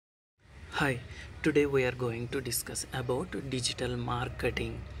Hi, today we are going to discuss about digital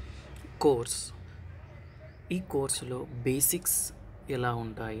marketing course. ఈ కోర్సులో basics ఎలా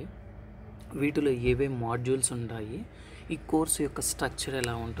ఉంటాయి, వీటిలో ఏవే మాడ్యూల్స్ ఉంటాయి, ఈ కోర్సు యొక్క స్ట్రక్చర్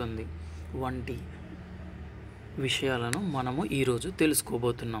ఎలా ఉంటుంది వంటి విషయాలను మనము ఈరోజు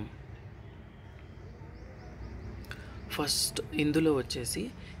తెలుసుకోబోతున్నాం. ఫస్ట్ ఇందులో వచ్చేసి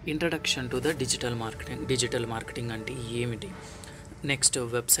introduction to the digital marketing అంటే ఏమిటి, next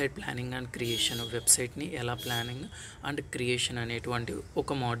website planning and creation, వెబ్సైట్ని ఎలా ప్లానింగ్ అండ్ క్రియేషన్ అనేటువంటి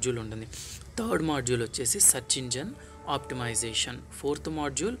ఒక మాడ్యూల్ ఉంటుంది. థర్డ్ మాడ్యూల్ వచ్చేసి search engine optimisation, fourth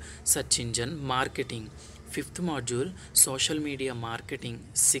module search engine marketing, fifth module social media marketing,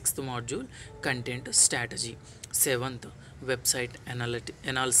 sixth module content strategy, seventh website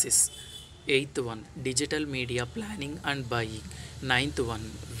analysis, eighth one digital media planning and buying, ninth one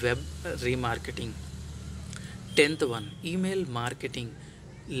web remarketing, 10th one email marketing,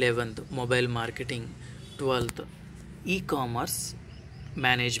 11th mobile marketing, 12th e-commerce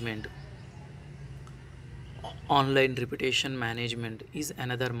management, online reputation management is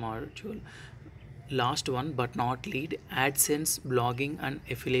another module. Last one but not least AdSense, blogging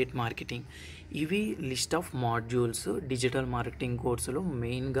and affiliate marketing. ఇవి list of modules digital marketing కోర్సులో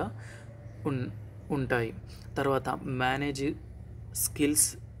మెయిన్గా ఉంటాయి. తర్వాత manage skills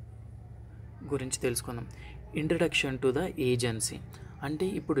గురించి తెలుసుకుందాం. Introduction to the agency అంటే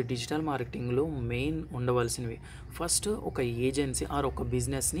ఇప్పుడు digital మార్కెటింగ్లో main ఉండవలసినవి. First ఒక ఏజెన్సీ ఆర్ ఒక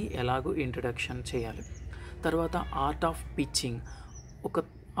బిజినెస్ని ఎలాగో ఇంట్రడక్షన్ చేయాలి. తర్వాత ఆర్ట్ ఆఫ్ పిచ్చింగ్,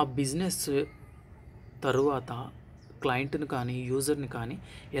 ఆ బిజినెస్ తరువాత క్లయింట్ని కానీ యూజర్ని కానీ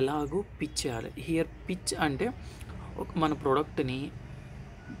ఎలాగో పిచ్ చేయాలి. హియర్ పిచ్ అంటే మన ప్రోడక్ట్ని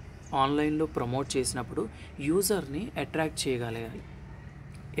ఆన్లైన్లో ప్రమోట్ చేసినప్పుడు యూజర్ని అట్రాక్ట్ చేయగలగాలి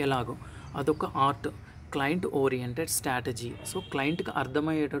ఎలాగో, అదొక art. Client oriented strategy, so క్లయింట్కి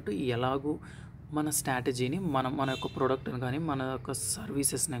అర్థమయ్యేటట్టు ఎలాగూ మన స్ట్రాటజీని మన యొక్క ప్రోడక్ట్ని కానీ మన యొక్క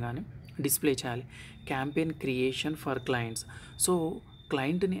సర్వీసెస్ని కానీ డిస్ప్లే చేయాలి. Campaign creation for clients, so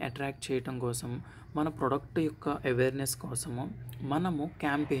క్లయింట్ని attract చేయడం కోసం మన ప్రోడక్ట్ యొక్క అవేర్నెస్ కోసము మనము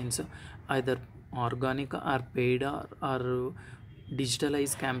campaigns either organic are paid are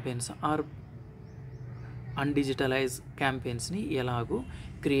digitalise campaigns are అన్డిజిటలైజ్ క్యాంపెయిన్స్ని ఎలాగూ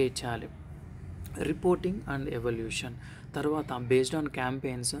క్రియేట్ చేయాలి. రిపోర్టింగ్ అండ్ ఎవల్యూషన్, తర్వాత బేస్డ్ ఆన్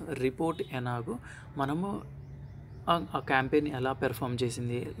క్యాంపెయిన్స్ రిపోర్ట్ ఎలాగో మనము ఆ క్యాంపెయిన్ ఎలా పెర్ఫామ్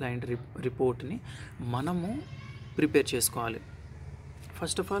చేసింది లాంటి రిపోర్ట్ని మనము ప్రిపేర్ చేసుకోవాలి.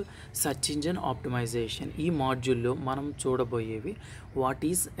 First of all search engine optimisation, ఈ మాడ్యూల్లో మనం చూడబోయేవి what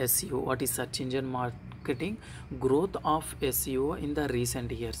is SEO, what is search engine marketing, growth of SEO in the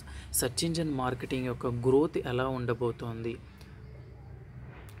recent years, search engine marketing యొక్క గ్రోత్ ఎలా ఉండబోతోంది,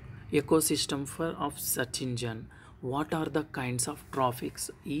 ecosystem of search engine, what are the kinds of traffics.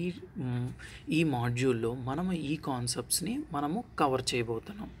 ఈ మాడ్యూల్లో మనము ఈ కాన్సెప్ట్స్ని మనము కవర్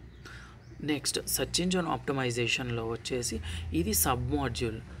చేయబోతున్నాం. నెక్స్ట్ సెర్చ్ ఇంజన్ ఆప్టిమైజేషన్లో వచ్చేసి ఇది sub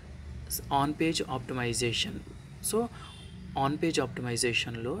module on page optimisation. So on page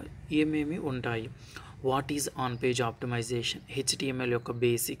ఆప్టిమైజేషన్లో ఏమేమి ఉంటాయి, what is on page optimisation, HTML యొక్క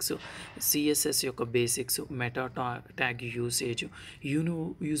బేసిక్స్, సిఎస్ఎస్ యొక్క basics, meta tag usage,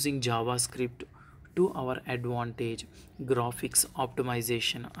 using Java script to our advantage, graphics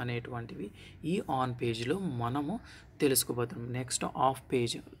optimisation అనేటువంటివి ఈ on పేజ్లో మనము తెలుసుకోబోతున్నాం. నెక్స్ట్ ఆఫ్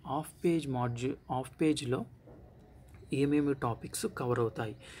పేజ్లో ఏమేమి టాపిక్స్ కవర్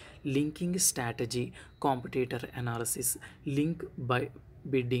అవుతాయి, linking strategy, competitor analysis, link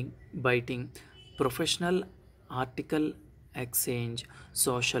biting, professional article exchange,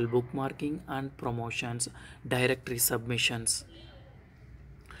 social book marking and promotions, directory submissions,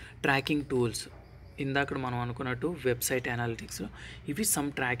 tracking tools. ఇందాక మనం అనుకున్నట్టు వెబ్సైట్ అనాలిటిక్స్, ఇవి some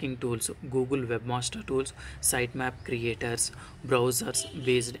tracking tools, Google web master tools, site map creators, browsers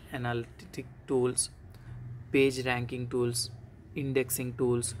based analytic tools, page ranking tools, indexing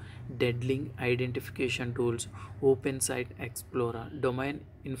tools, dead link identification tools, open site explorer, domain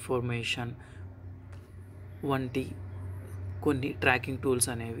information వంటి కొన్ని tracking tools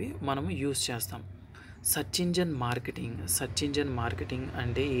అనేవి మనము use చేస్తాం. Search engine marketing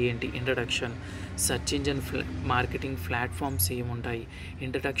అంటే ఏంటి, introduction, search engine marketing platforms ఏముంటాయి,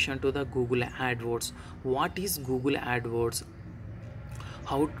 introduction to the Google AdWords, what is Google AdWords,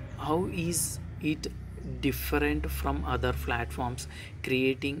 how is it different from other platforms,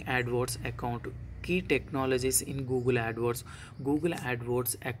 creating AdWords account, key technologies in Google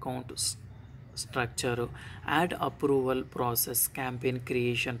AdWords account structure, ad approval process, campaign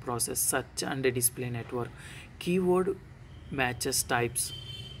creation process, search and display network, keyword matches types.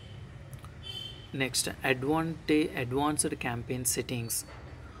 Next, advanced campaign settings,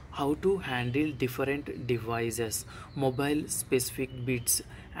 how to handle different devices, mobile specific bits,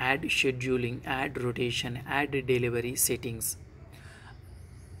 ad scheduling, ad rotation, ad delivery settings.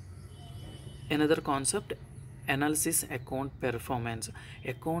 Another concept, analysis account performance,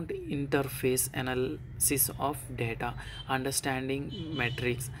 account interface analysis of data, understanding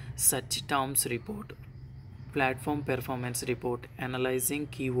metrics, search terms report, platform performance report, analyzing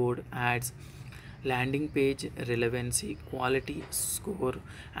keyword ads, landing page relevancy, quality score,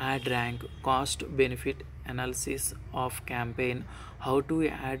 ad rank, cost benefit analysis of campaign, how to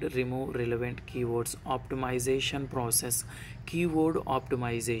add remove relevant keywords, optimization process, keyword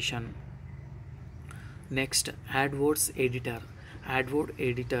optimization. Next, AdWords editor. AdWords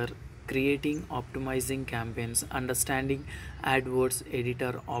editor, creating optimizing campaigns, understanding AdWords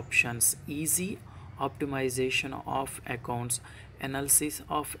editor options, easy optimization of accounts, analysis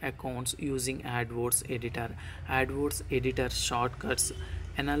of accounts using AdWords editor, AdWords editor shortcuts,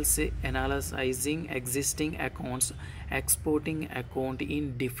 analyzing existing accounts, exporting account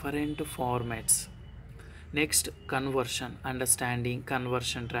in different formats. Next, conversion, understanding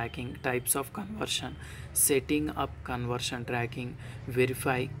conversion tracking, types of conversion, setting up conversion tracking,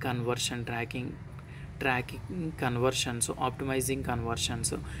 verify conversion tracking, tracking conversions, optimizing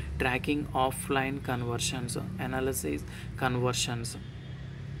conversions, tracking offline conversions, analysis conversions,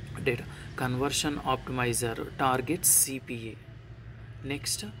 data conversion optimizer, target CPA.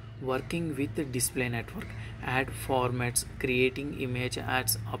 Next, working with the display network, ad formats, creating image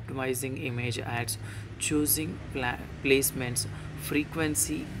ads, optimizing image ads, choosing placements,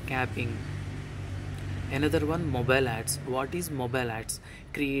 frequency capping. Another one, mobile ads. What is mobile ads?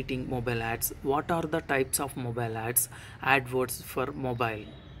 Creating mobile ads. What are the types of mobile ads? AdWords for mobile.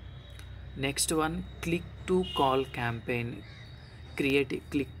 Next one, click to call campaign. Create a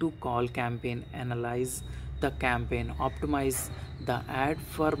click to call campaign, analyze the campaign, optimize the ad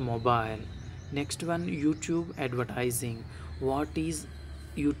for mobile. Next one, YouTube advertising. What is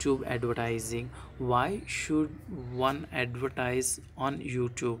YouTube advertising? Why should one advertise on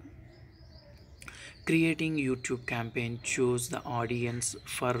YouTube? Creating YouTube campaign, choose the audience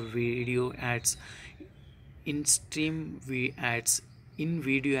for video ads, in stream ads, in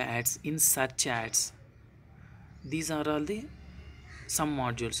video ads, in search ads. These are all the some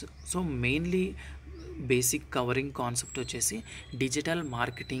modules. So mainly basic covering concept వచ్చేసి digital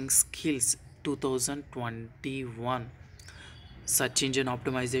marketing skills 2021, search engine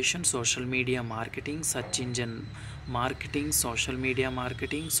optimization, social media marketing, search engine marketing, social media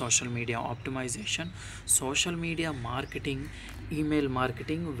marketing, social media optimization, social media marketing, email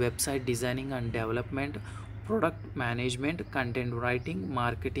marketing, website designing and development, product management, content writing,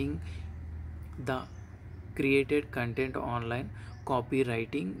 marketing the created content online,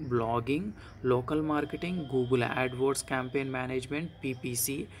 copywriting, blogging, local marketing, Google AdWords campaign management,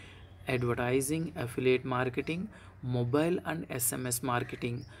 PPC, advertising, affiliate marketing, mobile and SMS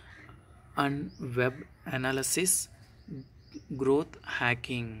marketing, and web analysis, growth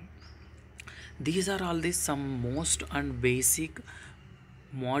hacking. These are all the some most and basic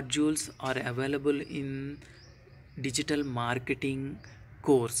modules are available in digital marketing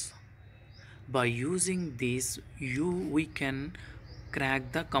course. By using this, we can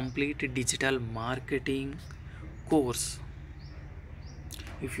crack the complete digital marketing course.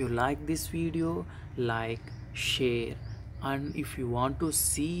 If you like this video, like, share, and if you want to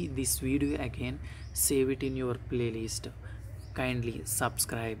see this video again, save it in your playlist. Kindly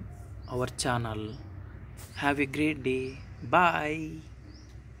subscribe our channel. Have a great day. Bye.